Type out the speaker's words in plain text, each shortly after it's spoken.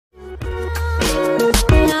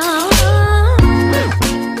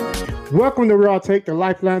Welcome to Raw Take, the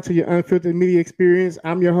lifeline to your unfiltered media experience.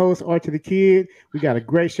 I'm your host, Archie the Kid. We got a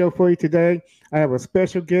great show for you today. I have a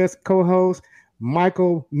special guest co-host,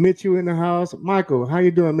 Michael Mitchell, in the house. Michael, how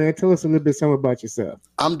you doing, man? Tell us a little bit something about yourself.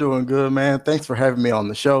 I'm doing good, man. Thanks for having me on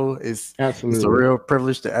the show. It's a Absolutely. real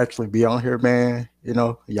privilege to actually be on here, man.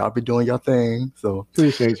 Y'all be doing your thing.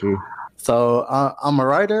 Appreciate you. I'm a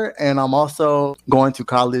writer, and I'm also going to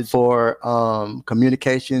college for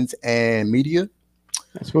communications and media.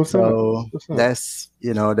 That's what's up. So What's up? that's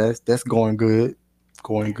going good,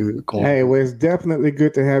 going Hey, good. well, it's definitely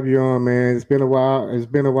good to have you on, man. It's been a while. It's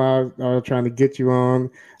been a while trying to get you on.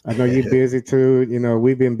 I know you're busy too. You know,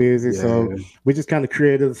 we've been busy, so Yeah. we just kind of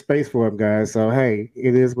created a space for him, guys. So hey,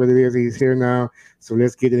 it is what it is. He's here now, so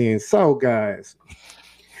let's get it in. So, guys,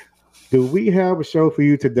 do we have a show for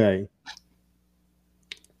you today?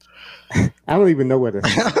 I don't even know where to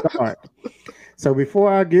start. So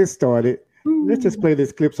before I get started, let's just play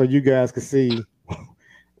this clip so you guys can see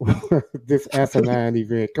this asinine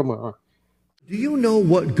event. Come on. Do you know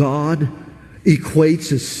what God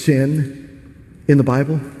equates as sin in the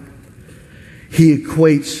Bible? He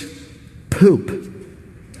equates poop,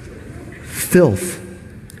 filth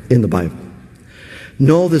in the Bible.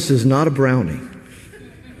 No, this is not a brownie.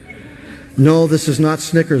 No, this is not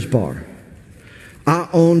Snickers bar. I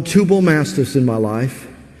own 2 bull mastiffs in my life.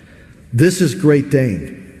 This is Great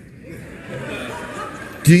Dane.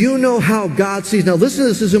 Do you know how God sees? Now listen,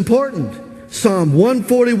 this is important. Psalm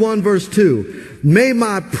 141 verse 2. May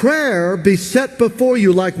my prayer be set before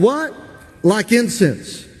you like what? Like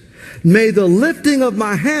incense. May the lifting of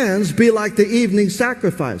my hands be like the evening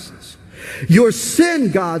sacrifices. Your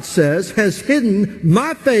sin, God says, has hidden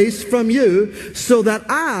my face from you so that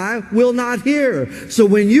I will not hear. So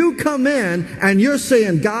when you come in and you're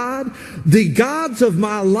saying, God, the gods of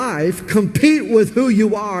my life compete with who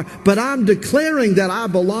you are, but I'm declaring that I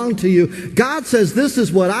belong to you. God says, this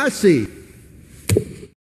is what I see.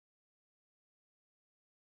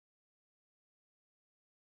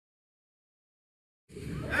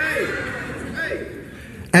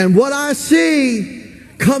 And what I see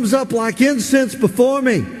comes up like incense before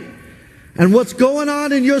me. And what's going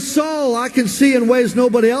on in your soul, I can see in ways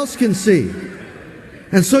nobody else can see.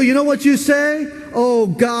 And so you know what you say? Oh,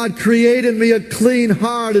 God, create in me a clean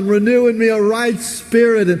heart and renew in me a right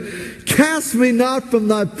spirit, and cast me not from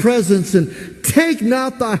thy presence, and take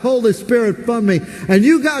not thy Holy Spirit from me. And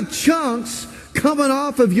you got chunks coming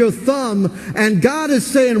off of your thumb, and God is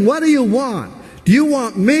saying, what do you want? Do you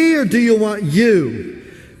want me or do you want you?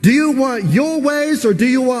 Do you want your ways or do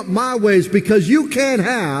you want my ways? Because you can't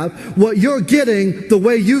have what you're getting the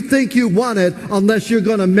way you think you want it unless you're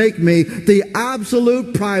going to make me the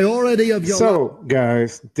absolute priority of your life. So,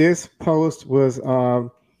 guys, this post was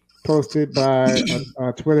posted by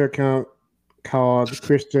a Twitter account called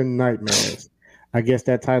Christian Nightmares. I guess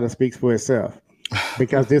that title speaks for itself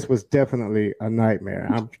because this was definitely a nightmare.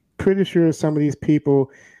 I'm pretty sure some of these people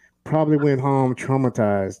probably went home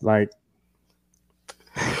traumatized, like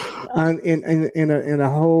in a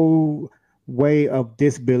whole way of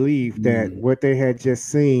disbelief that what they had just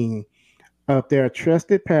seen of their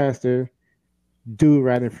trusted pastor do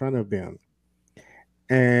right in front of them.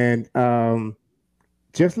 And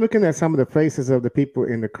just looking at some of the faces of the people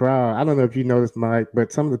in the crowd, I don't know if you noticed, Mike,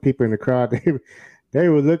 but some of the people in the crowd, they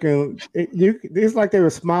were looking, it's like they were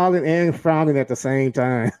smiling and frowning at the same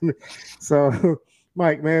time. So,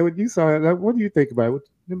 Mike, man, when you saw it, what do you think about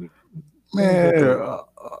it? Man,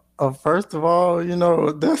 first of all,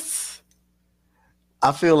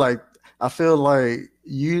 I feel like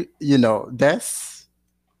that's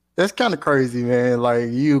kind of crazy, man.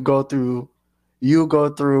 Like you go through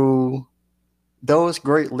those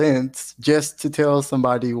great lengths just to tell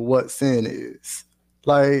somebody what sin is.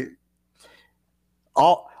 Like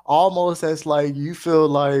almost as like you feel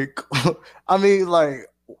like I mean, like,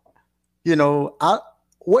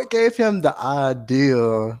 what gave him the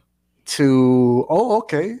idea to, oh,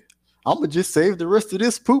 okay, I'm gonna just save the rest of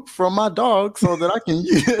this poop from my dog so that I can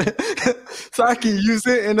so I can use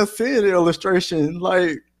it in a sin illustration.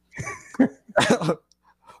 Like,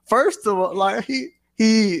 first of all, like he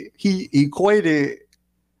equated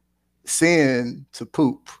sin to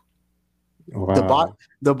poop. Wow.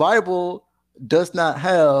 The Bible does not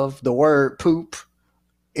have the word poop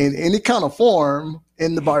in any kind of form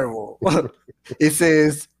in the Bible. It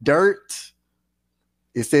says dirt.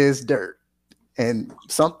 It says dirt and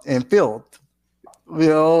filth,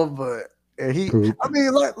 but Poop. I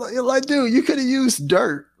mean, like, dude, you could have used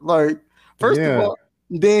dirt. Like, first of Yeah. all,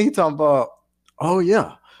 then he talking about, oh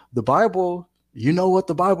yeah, the Bible. You know what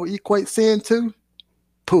the Bible equates sin to?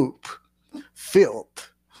 Poop,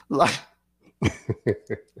 filth. Like,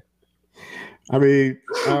 I mean,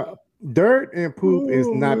 dirt and poop is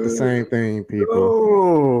not the same thing, people.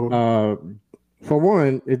 Oh. For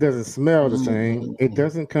one, it doesn't smell the same. It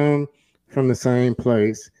doesn't come from the same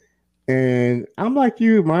place. And I'm like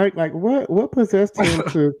you, Mike. Like, what possessed him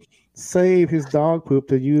to save his dog poop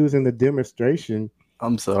to use in the demonstration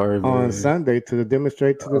I'm sorry, on man. Sunday to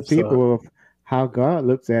demonstrate to the I'm sorry. people of how God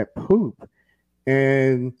looks at poop?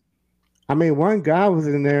 And I mean, one guy was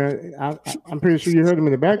in there. I'm pretty sure you heard him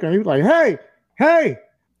in the background. He was like, "Hey, hey!"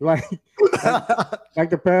 Like, like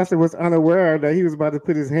the pastor was unaware that he was about to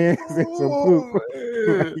put his hands in some poop.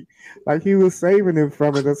 like he was saving him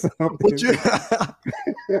from it or something. What you?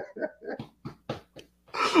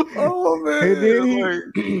 Oh man! And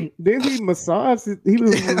then then he massaged it. He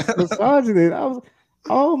was massaging it. I was,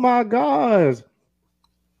 oh my gosh!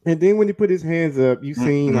 And then when he put his hands up, you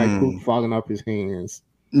seen like poop falling off his hands.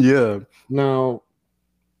 Yeah. Now,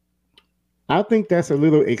 I think that's a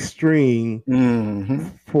little extreme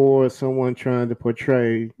for someone trying to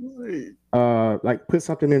portray, like put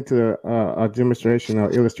something into a demonstration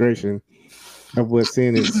or illustration of what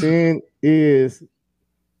sin is. Sin is,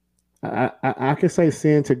 I can say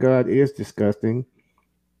sin to God is disgusting,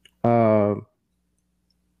 but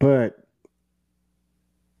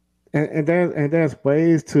there's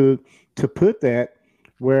ways to put that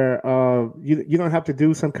where you don't have to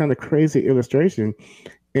do some kind of crazy illustration.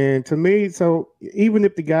 And to me, so even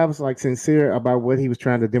if the guy was like sincere about what he was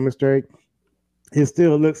trying to demonstrate, it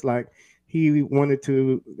still looks like he wanted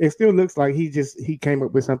to. It still looks like he came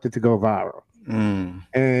up with something to go viral.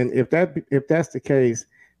 And if that's the case,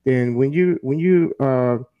 then when you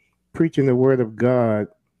preaching the word of God,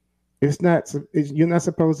 you're not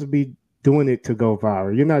supposed to be doing it to go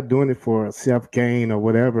viral. You're not doing it for self gain or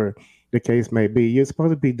whatever the case may be. You're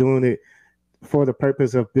supposed to be doing it for the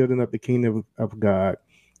purpose of building up the kingdom of God,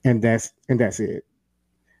 and that's it.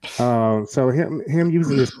 So him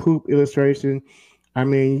using this poop illustration, I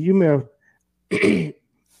mean, you may have,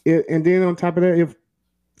 and then on top of that,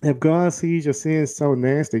 if God sees your sins so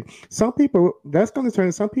nasty, some people that's going to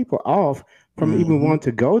turn some people off from even wanting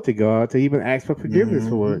to go to God to even ask for forgiveness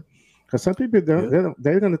for it. Because some people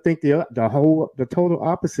they're going to think the total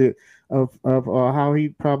opposite of how he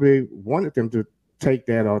probably wanted them to take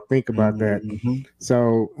that or think about that.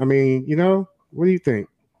 So I mean, what do you think?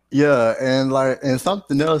 Yeah, and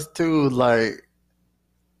something else too, like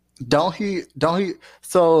don't he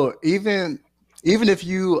so even if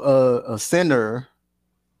you a sinner,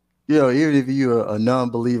 even if you a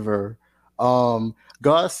non-believer,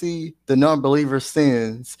 God see the non-believer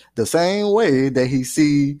sins the same way that he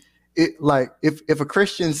see it. Like if a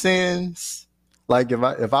Christian sins, like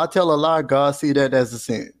if I tell a lie, God see that as a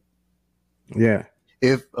sin. Yeah.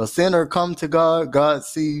 If a sinner come to God, God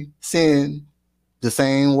see sin the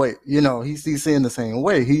same way. He sees sin the same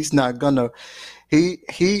way. He's not gonna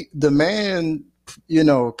the man,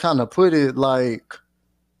 kind of put it like,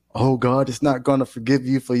 oh, God is not gonna forgive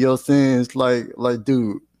you for your sins. Like,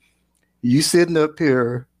 dude, you sitting up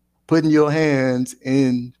here putting your hands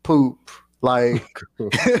in poop, like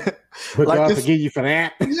But like God forgive you for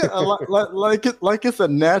that. Yeah, like it's a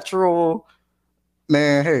natural,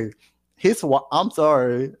 man. Hey, I'm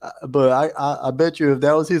sorry, but I bet you if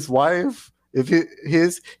that was his wife, if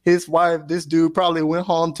his wife, this dude probably went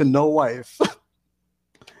home to no wife.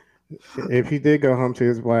 If he did go home to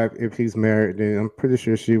his wife, if he's married, then I'm pretty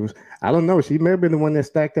sure she was. I don't know. She may have been the one that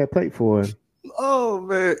stacked that plate for him. Oh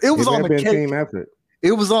man, it was on the cake. Team effort.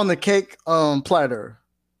 It was on the cake platter.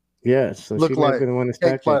 Yes, so she might have been the one that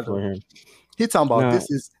stacked it for him. He talking about now,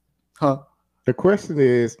 this is, The question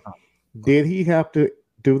is, did he have to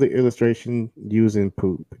do the illustration using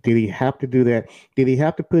poop? Did he have to do that? Did he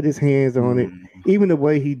have to put his hands on it? Even the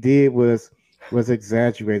way he did was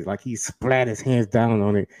exaggerated. Like he splat his hands down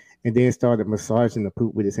on it and then started massaging the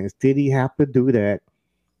poop with his hands. Did he have to do that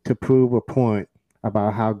to prove a point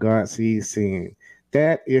about how God sees sin?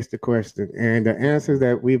 That is the question. And the answer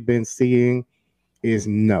that we've been seeing is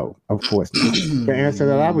no, of course not. The answer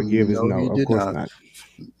that I would give is no, of course not.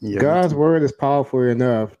 Yeah, God's word is powerful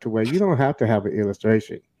enough to where you don't have to have an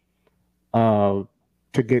illustration to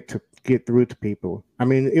get through to people. I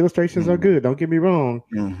mean, illustrations are good, don't get me wrong.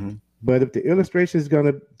 But if the illustration is going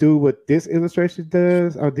to do what this illustration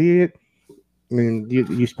does or did, I mean,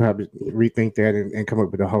 you should probably rethink that and come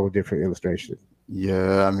up with a whole different illustration.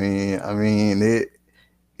 Yeah, I mean,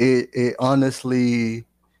 it honestly,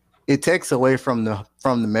 it takes away from the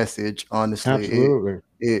message. Honestly, absolutely,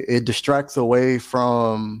 it distracts away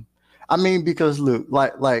from. I mean, because look,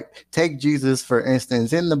 like take Jesus for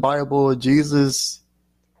instance. In the Bible, Jesus,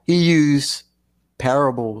 he used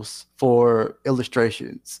parables for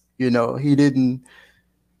illustrations. He didn't.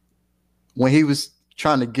 when he was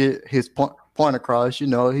trying to get his point across, he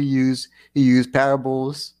used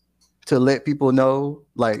parables to let people know.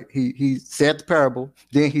 Like he said the parable,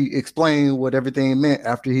 then he explained what everything meant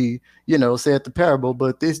after he said the parable.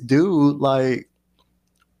 But this dude, like,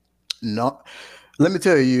 no, let me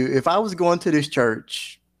tell you, if I was going to this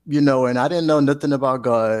church, and I didn't know nothing about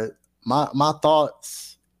God, my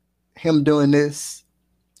thoughts, him doing this,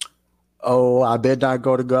 oh, I bet not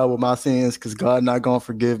go to God with my sins because God not gonna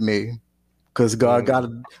forgive me. Because God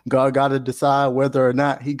gotta decide whether or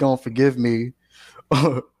not he gonna forgive me.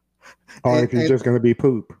 Or if he's just gonna be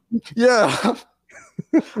poop. Yeah.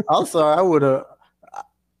 I'm sorry, I would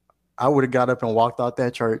have got up and walked out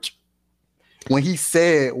that church. When he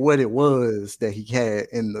said what it was that he had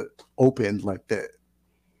in the open like that.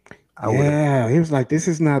 He was like, this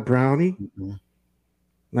is not brownie. Mm-hmm.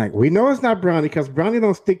 Like, we know it's not brownie because brownie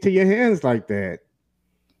don't stick to your hands like that.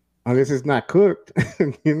 Unless it's not cooked.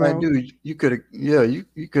 Like, dude, you could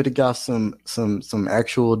have got some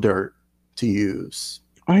actual dirt to use.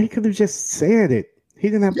 Or he could have just said it. He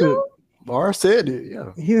didn't have to. Or said it,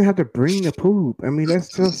 yeah. He didn't have to bring the poop. I mean,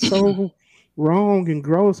 that's just so wrong and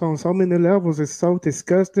gross on so many levels. It's so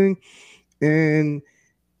disgusting. And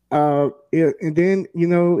then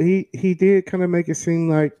he did kind of make it seem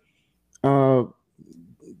like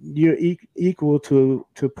you're equal to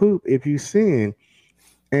poop if you sin.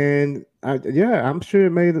 And I'm sure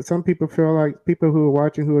it made some people feel like people who are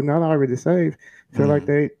watching who are not already saved feel like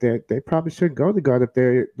they probably should go to God if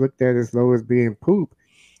they're looked at as low as being poop.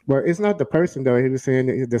 Well, it's not the person though. He was saying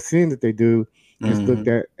that the sin that they do is looked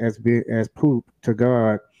at as being as poop to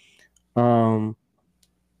God. But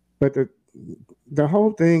the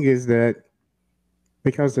whole thing is that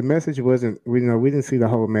because the message wasn't, we didn't see the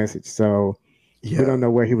whole message, so we don't know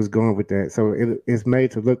where he was going with that. So it's made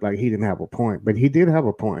to look like he didn't have a point, but he did have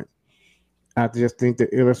a point. I just think the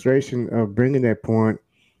illustration of bringing that point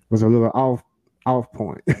was a little off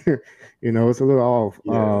point. It's a little off.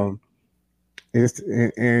 Yeah.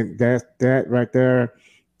 And that's that right there.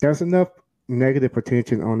 There's enough negative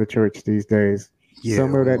attention on the church these days. Yeah,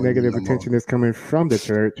 some of that negative attention is coming from the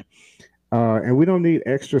church. And we don't need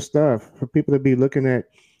extra stuff for people to be looking at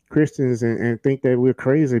Christians and think that we're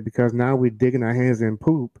crazy because now we're digging our hands in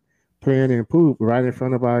poop, playing in poop right in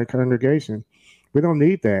front of our congregation. We don't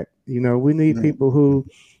need that. We need people who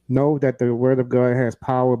know that the word of God has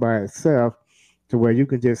power by itself to where you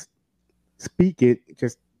can just speak it,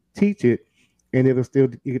 just teach it, and it'll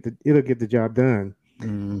get the job done.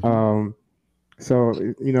 Mm-hmm. So,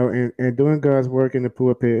 and doing God's work in the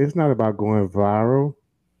pulpit, it's not about going viral.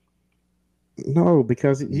 No,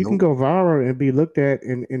 because you can go viral and be looked at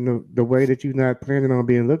in the way that you're not planning on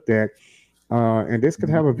being looked at. And this could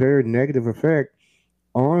have a very negative effect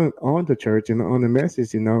on the church and on the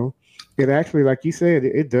message, It actually, like you said,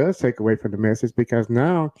 it does take away from the message because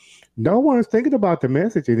now no one's thinking about the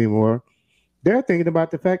message anymore. They're thinking about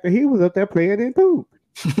the fact that he was up there playing in poop.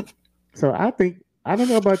 So I don't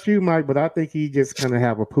know about you, Mike, but I think he just kind of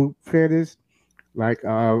have a poop fetish. It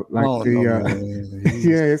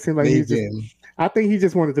seemed like I think he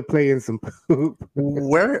just wanted to play in some poop.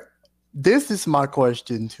 This is my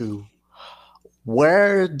question too.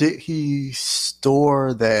 Where did he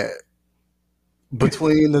store that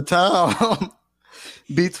between the time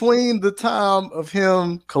of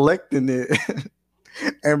him collecting it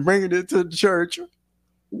and bringing it to the church?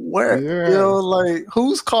 Where,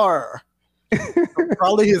 whose car?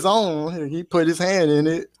 Probably his own. He put his hand in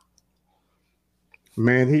it.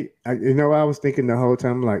 Man, I was thinking the whole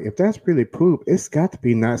time, like, if that's really poop, it's got to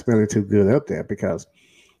be not smelling too good up there because,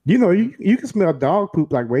 you can smell dog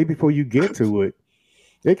poop like way before you get to it.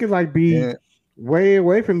 It could be way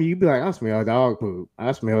away from you. You'd be like, I smell dog poop.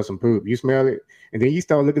 I smell some poop. You smell it, and then you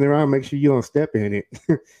start looking around, make sure you don't step in it.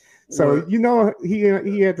 So he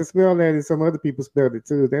had to smell that, and some other people smelled it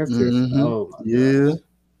too. That's just God.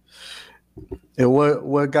 And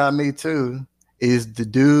what got me too is the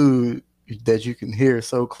dude that you can hear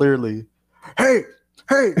so clearly. Hey,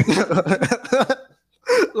 he's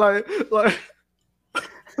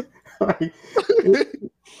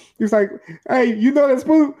like, hey, that's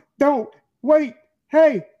poop. Don't wait.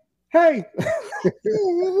 Hey.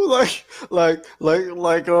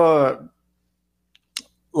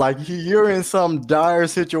 You're in some dire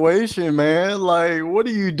situation, man. Like, what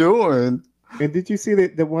are you doing? And did you see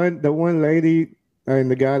that the one lady and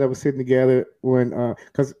the guy that was sitting together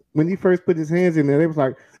because when he first put his hands in there, they was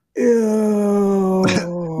like, ew.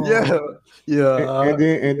 Yeah.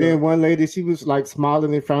 And then one lady, she was like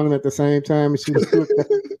smiling and frowning at the same time, and she was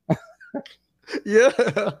yeah.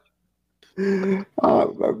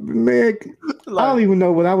 Oh man, I don't even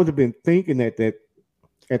know what I would have been thinking at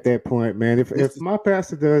at that point, man. If my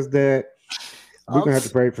pastor does that, we're gonna have to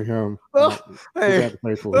pray for him. We're gonna have to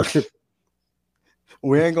pray for him.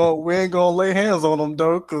 We ain't gonna lay hands on him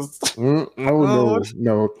though, cause no.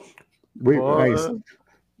 Hey,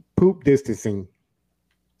 poop distancing.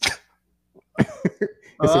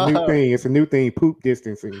 It's a new thing. It's a new thing. Poop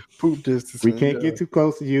distancing. Poop distancing. We can't get too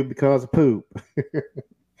close to you because of poop.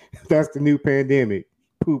 That's the new pandemic.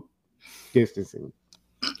 Poop distancing.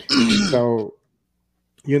 So,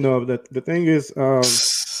 the thing is,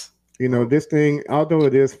 this thing, although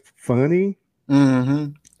it is funny,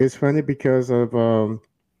 it's funny because of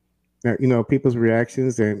people's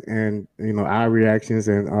reactions and our reactions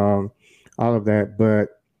and all of that.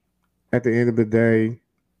 But at the end of the day,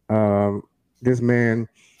 this man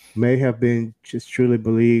may have been just truly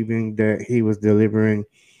believing that he was delivering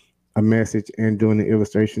a message and doing the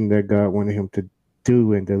illustration that God wanted him to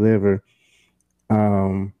do and deliver.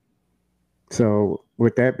 So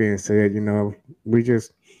with that being said, we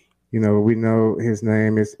just, we know his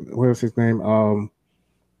name is, what's his name?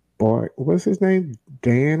 What's his name?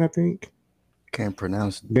 Dan, I think. Can't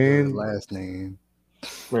pronounce Dan. The last name.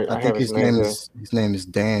 Wait, I think his name is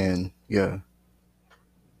Dan. Yeah.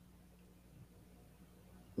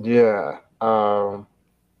 Yeah. I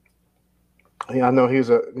know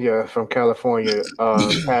he's from California.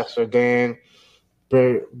 Pastor Dan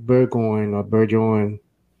Burgoyne or Burgoyne.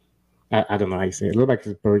 I don't know how you say it. It looks like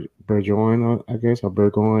it's Burgoyne, I guess, or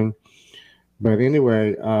Burgoyne. But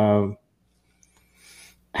anyway, I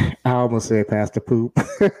almost said Pastor Poop.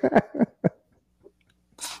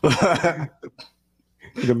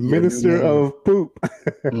 The minister of poop.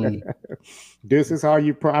 This is how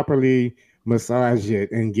you properly massage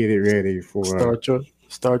it and get it ready for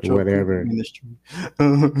start your whatever ministry.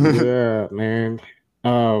 Yeah, man.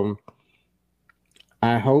 I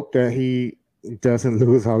hope that he doesn't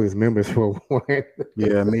lose all his members for one.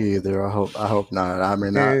 Yeah, me either. I hope not. I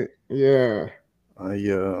mean,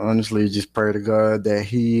 honestly, just pray to God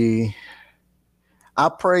that I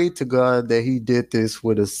pray to God that he did this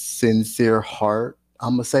with a sincere heart.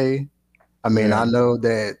 I'm gonna say, I mean, I know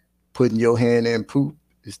that putting your hand in poop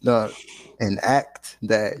is not an act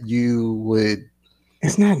that you would.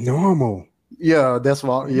 It's not normal. Yeah, that's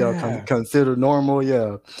what. Yeah, consider normal.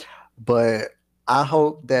 Yeah, but I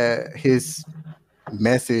hope that his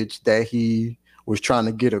message that he was trying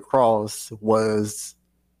to get across was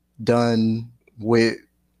done with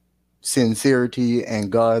sincerity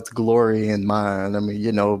and God's glory in mind. I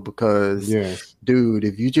mean, because dude,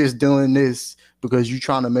 if you just doing this because you're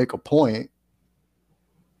trying to make a point,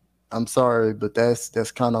 I'm sorry, but that's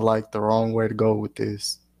kind of like the wrong way to go with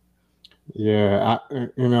this. Yeah,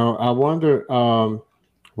 I wonder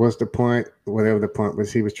what's the point, whatever the point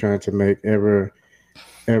was he was trying to make, did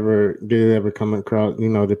it ever come across,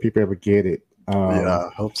 did people ever get it? I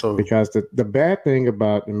hope so. Because the bad thing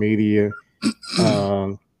about the media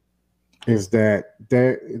is that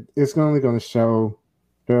it's only going to show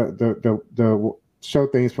the show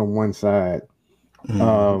things from one side.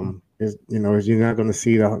 Is you're not going to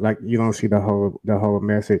see you don't see the whole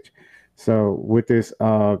message. So with this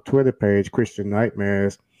Twitter page, Christian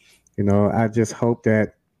Nightmares, I just hope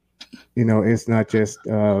that it's not just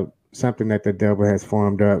something that the devil has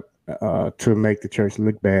formed up to make the church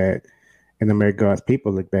look bad and to make God's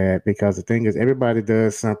people look bad. Because the thing is, everybody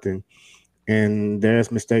does something, and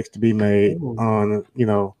there's mistakes to be made on.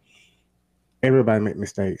 Everybody make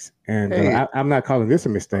mistakes, and I'm not calling this a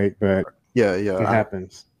mistake, but it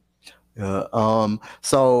happens.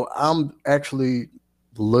 So I'm actually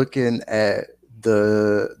looking at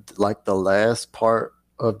the last part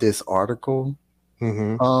of this article.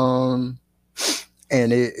 And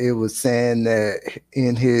it was saying that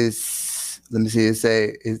in his, let me see,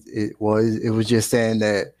 it was just saying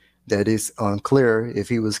that it's unclear if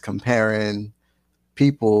he was comparing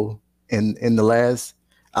people in the last,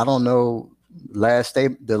 I don't know,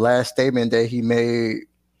 the last statement that he made.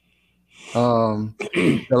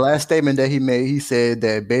 The last statement that he made, he said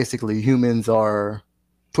that basically humans are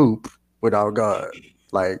poop without God.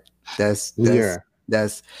 Like that's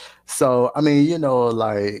so. I mean,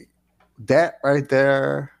 like that right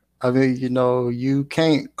there. I mean, you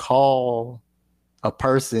can't call a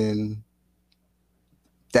person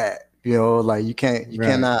that. Like you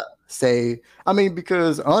cannot say. I mean,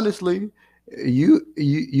 because honestly, you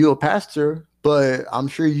a pastor, but I'm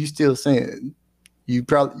sure you still saying. You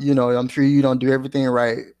probably, I'm sure you don't do everything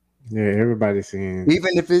right. Yeah, everybody's seeing.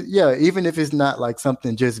 Even if it's not like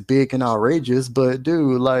something just big and outrageous, but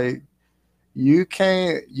dude, like you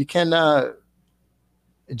cannot.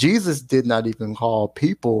 Jesus did not even call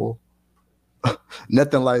people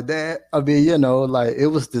Nothing like that. I mean, like it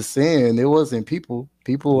was the sin. It wasn't people.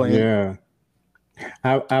 People ain't. Yeah.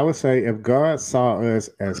 I would say if God saw us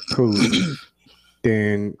as poop,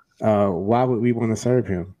 then why would we want to serve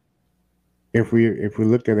him? If we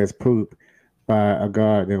looked at it as poop by a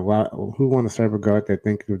God, then who want to serve a God that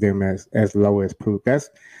thinks of them as low as poop? That's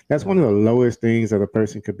one of the lowest things that a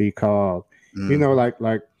person could be called.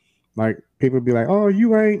 Like people be like, oh,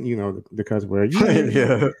 you ain't, because where you ain't.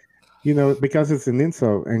 Yeah. Because it's an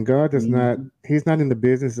insult, and God does not. He's not in the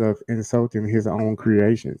business of insulting his own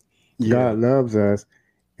creation. Yeah. God loves us,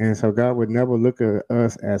 and so God would never look at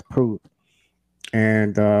us as poop.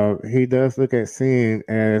 And he does look at sin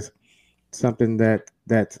as something that's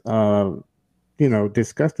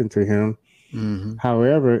disgusting to him. Mm-hmm.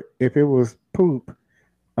 However, if it was poop,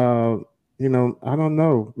 I don't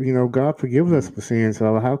know. God forgives us for sin,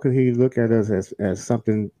 so how could he look at us as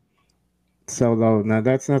something so low? Now,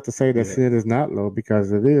 that's not to say that sin is not low,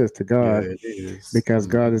 because it is to God, it is. because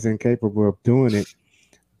God is incapable of doing it.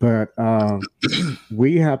 But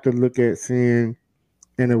we have to look at sin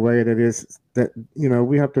in a way that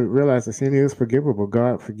we have to realize that sin is forgivable.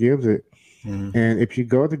 God forgives it. Mm-hmm. And if you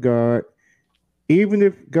go to God, even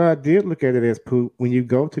if God did look at it as poop, when you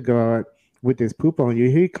go to God with this poop on you,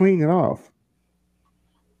 he'll clean it off.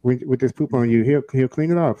 With this poop on you, he'll clean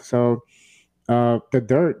it off. So the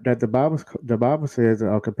dirt that the Bible says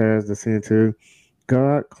or compares the sin to,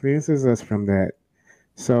 God cleanses us from that.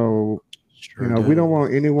 So we don't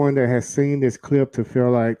want anyone that has seen this clip to feel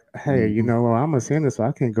like, hey, well, I'm a sinner, so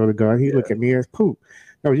I can't go to God. He look at me as poop.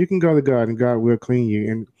 No, you can go to God, and God will clean you.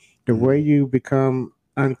 And the way you become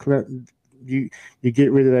you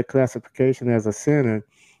get rid of that classification as a sinner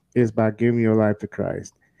is by giving your life to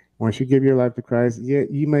Christ. Once you give your life to Christ,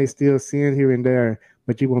 you may still sin here and there,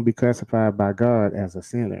 but you won't be classified by God as a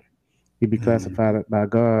sinner. You'll be classified by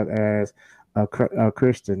God as a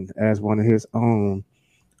Christian, as one of his own.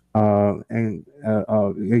 And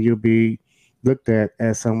you'll be looked at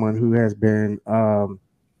as someone who has been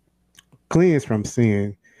cleansed from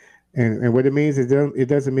sin. And what it means is it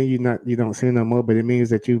doesn't mean you don't sin no more, but it means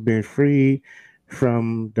that you've been freed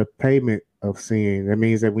from the payment of sin. That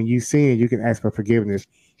means that when you sin, you can ask for forgiveness.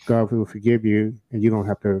 God will forgive you, and you don't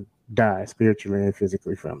have to die spiritually and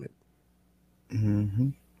physically from it. Mm-hmm.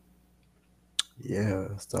 Yeah.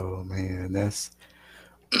 So, man, that's.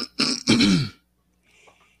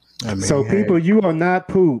 So, people, you are not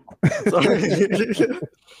poop.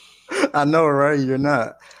 I know, right? You're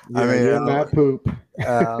not. Yeah, you're not poop.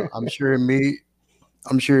 I'm sure me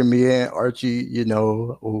and Archie,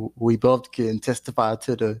 we both can testify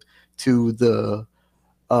to the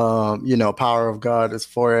power of God as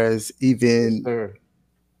far as even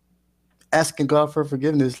asking God for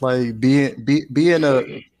forgiveness. Like being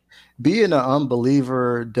an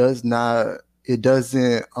unbeliever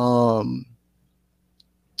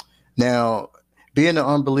now being an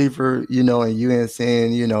unbeliever, and you ain't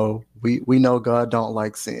sin, we know God don't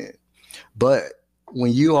like sin. But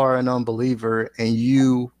when you are an unbeliever and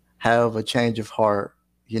you have a change of heart,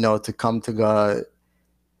 to come to God,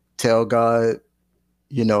 tell God,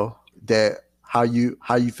 that how you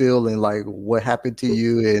feel and like what happened to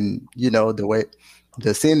you, and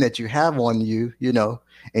the sin that you have on you,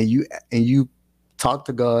 and you talk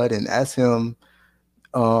to God and ask him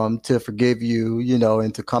to forgive you,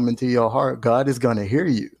 and to come into your heart, God is going to hear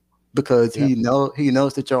you, because he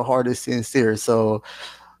knows that your heart is sincere. So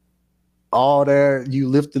all that you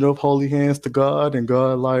lifted up holy hands to God, and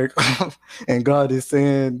God and God is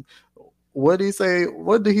saying, what did he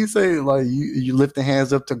say? Like you lift the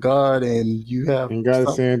hands up to God, and you have. And God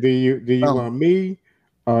is saying, do you want me,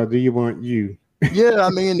 or do you want you? Yeah, I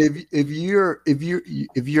mean, if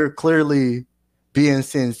you're clearly being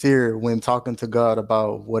sincere when talking to God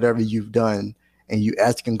about whatever you've done, and you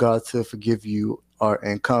asking God to forgive you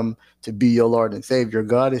and come to be your Lord and Savior,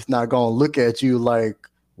 God is not going to look at you like,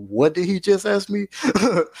 what did he just ask me?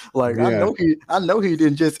 Like, yeah. I know he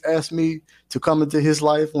didn't just ask me to come into his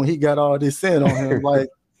life when he got all this sin on him. Like,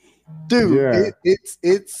 dude,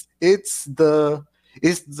 it's the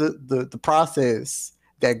process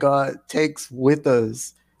that God takes with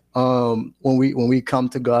us when we come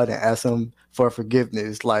to God and ask him for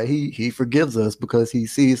forgiveness. Like he forgives us because he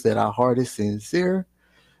sees that our heart is sincere,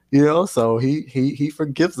 so he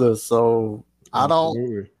forgives us. So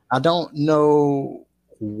Absolutely. I don't know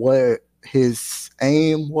what his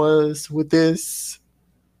aim was with this,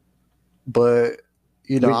 but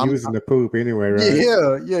I'm using the poop anyway, right?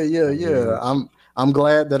 Yeah. I'm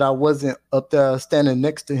glad that I wasn't up there standing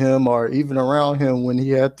next to him or even around him when he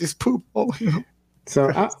had this poop on him.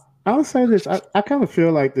 So I'll say this. I kind of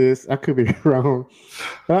feel like this. I could be wrong,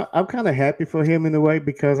 but I'm kind of happy for him in a way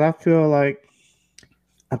because I feel like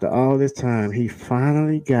after all this time, he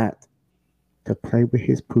finally got to play with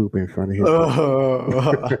his poop in front of his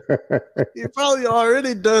Uh, he probably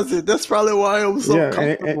already does it. That's probably why I'm so yeah,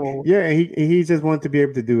 comfortable. and he just wanted to be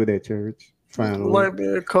able to do it at church. Finally, Like,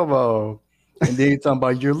 man, come on. And then you're talking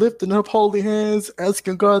about you're lifting up holy hands,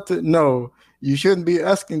 asking God to no. You shouldn't be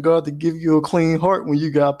asking God to give you a clean heart when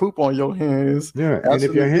you got poop on your hands. yeah. And Ask if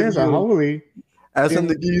him to your give hands are you, holy, ask him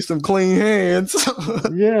to then give you some clean hands.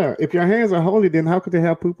 yeah, if your hands are holy, then how could they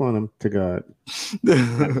have poop on them to God? I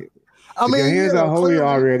mean, I if your mean, hands yeah, are holy clearly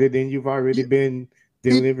already, then you've already he, been he,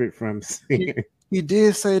 delivered from sin. he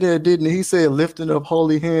did say that, didn't he? He said lifting up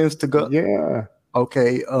holy hands to God. Yeah,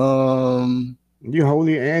 Okay, you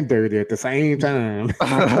holy and dirty at the same time.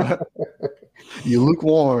 you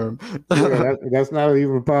lukewarm. Yeah, that's not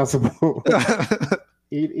even possible.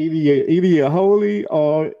 Either you're holy,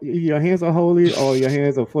 or either your hands are holy, or your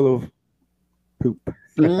hands are full of poop.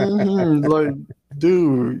 Like,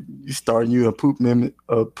 dude, you starting you a poop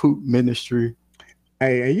ministry.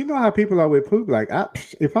 Hey, and you know how people are with poop. Like,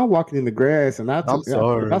 if I'm walking in the grass and I'm if I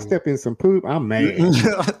sorry. step in some poop, I'm mad.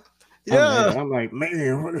 I'm Yeah. mad. I'm like,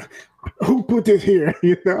 man, who put this here?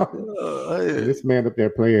 You know, and Hey, this man up there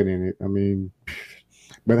playing in it. I mean,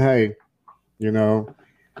 but hey, you know,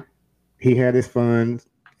 he had his fun,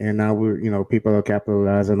 and now people are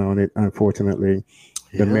capitalizing on it. Unfortunately,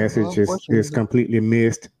 the yeah, message is unfortunately. completely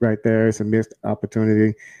missed right there. It's a missed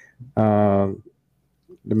opportunity. Um,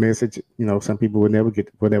 the message, some people would never get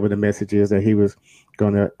whatever the message is that he was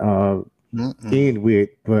going to Mm-mm. end with,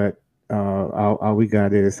 but all we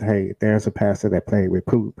got is, hey, there's a pastor that played with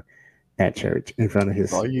poop at church in front of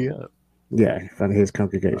That's his, all you got. yeah, in front of his I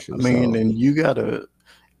congregation. mean, So and you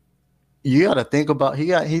gotta think about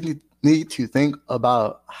he need to think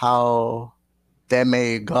about how that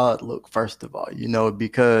made God look first of all,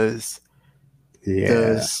 because the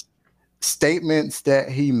yeah, statements that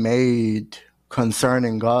he made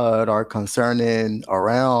concerning God or concerning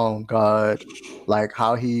around God, like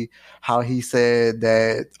how he said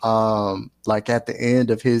that like at the end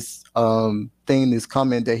of his thing, this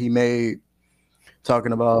comment that he made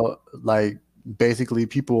talking about like basically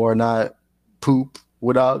people are not poop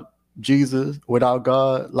without Jesus, without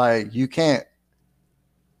God. Like you can't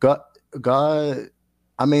God God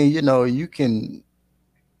I mean, you can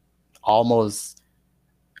almost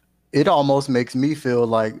it almost makes me feel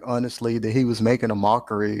like honestly that he was making a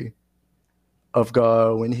mockery of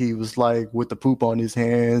God when he was like with the poop on his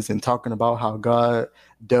hands and talking about how God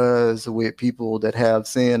does with people that have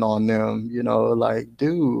sin on them, like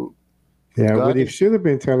dude, yeah. What God he is should have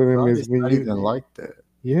been telling them God is is when not even like that.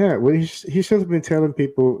 yeah, what he should have been telling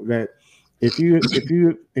people that if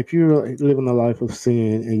you're living a life of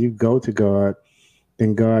sin and you go to God,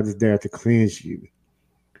 then God is there to cleanse you,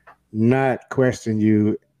 not question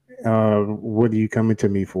you. What are you coming to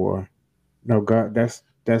me for? No, God, that's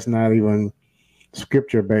not even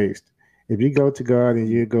scripture based. If you go to God and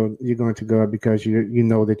you're going to God because you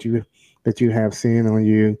know that you have sin on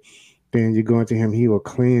you, then you're going to Him. He will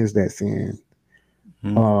cleanse that sin.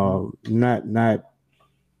 Mhm.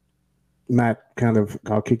 Not kind of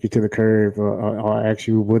I'll kick you to the curb or ask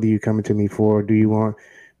you what are you coming to me for? Do you want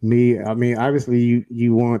me? I mean, obviously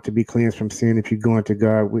you want to be cleansed from sin if you're going to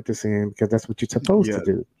God with the sin because that's what you're supposed to Yeah.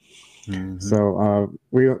 do. Hmm. So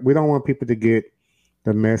we don't want people to get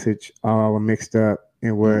the message all mixed up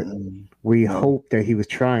in what Mm-mm. we No. hope that he was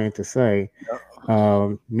trying to say.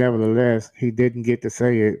 No. Nevertheless, he didn't get to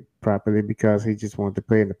say it properly because he just wanted to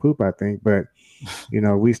play in the poop, I think. But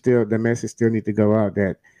the message still need to go out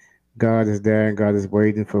that God is there and God is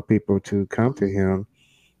waiting for people to come to Him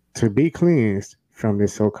to be cleansed from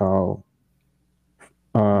this so-called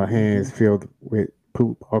hands Mhm. filled with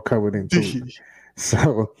poop or covered in poop.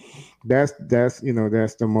 So that's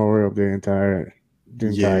the moral of the entire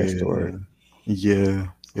story. Yeah. Yeah.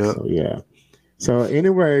 Yep. So yeah. So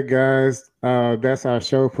anyway, guys, that's our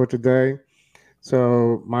show for today.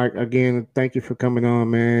 So Mike, again, thank you for coming on,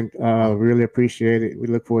 man. Really appreciate it. We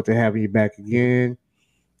look forward to having you back again,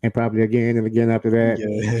 and probably again and again after that.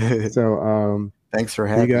 Yeah. So Thanks for you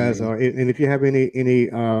having guys me. are, and if you have any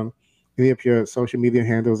of your social media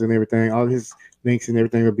handles and everything, all his links and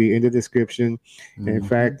everything will be in the description. And in Hmm.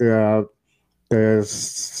 fact,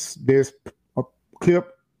 there's this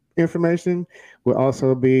clip information will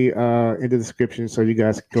also be in the description, so you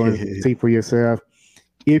guys can go and see for yourself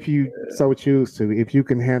if you so choose to, if you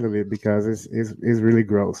can handle it, because it's really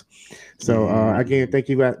gross. So again, Yeah. thank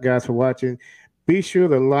you guys for watching. Be sure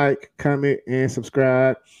to like, comment, and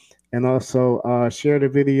subscribe, and also share the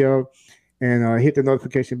video. and hit the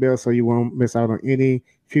notification bell so you won't miss out on any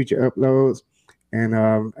future uploads. And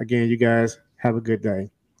again, you guys have a good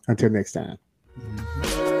day. Until next time.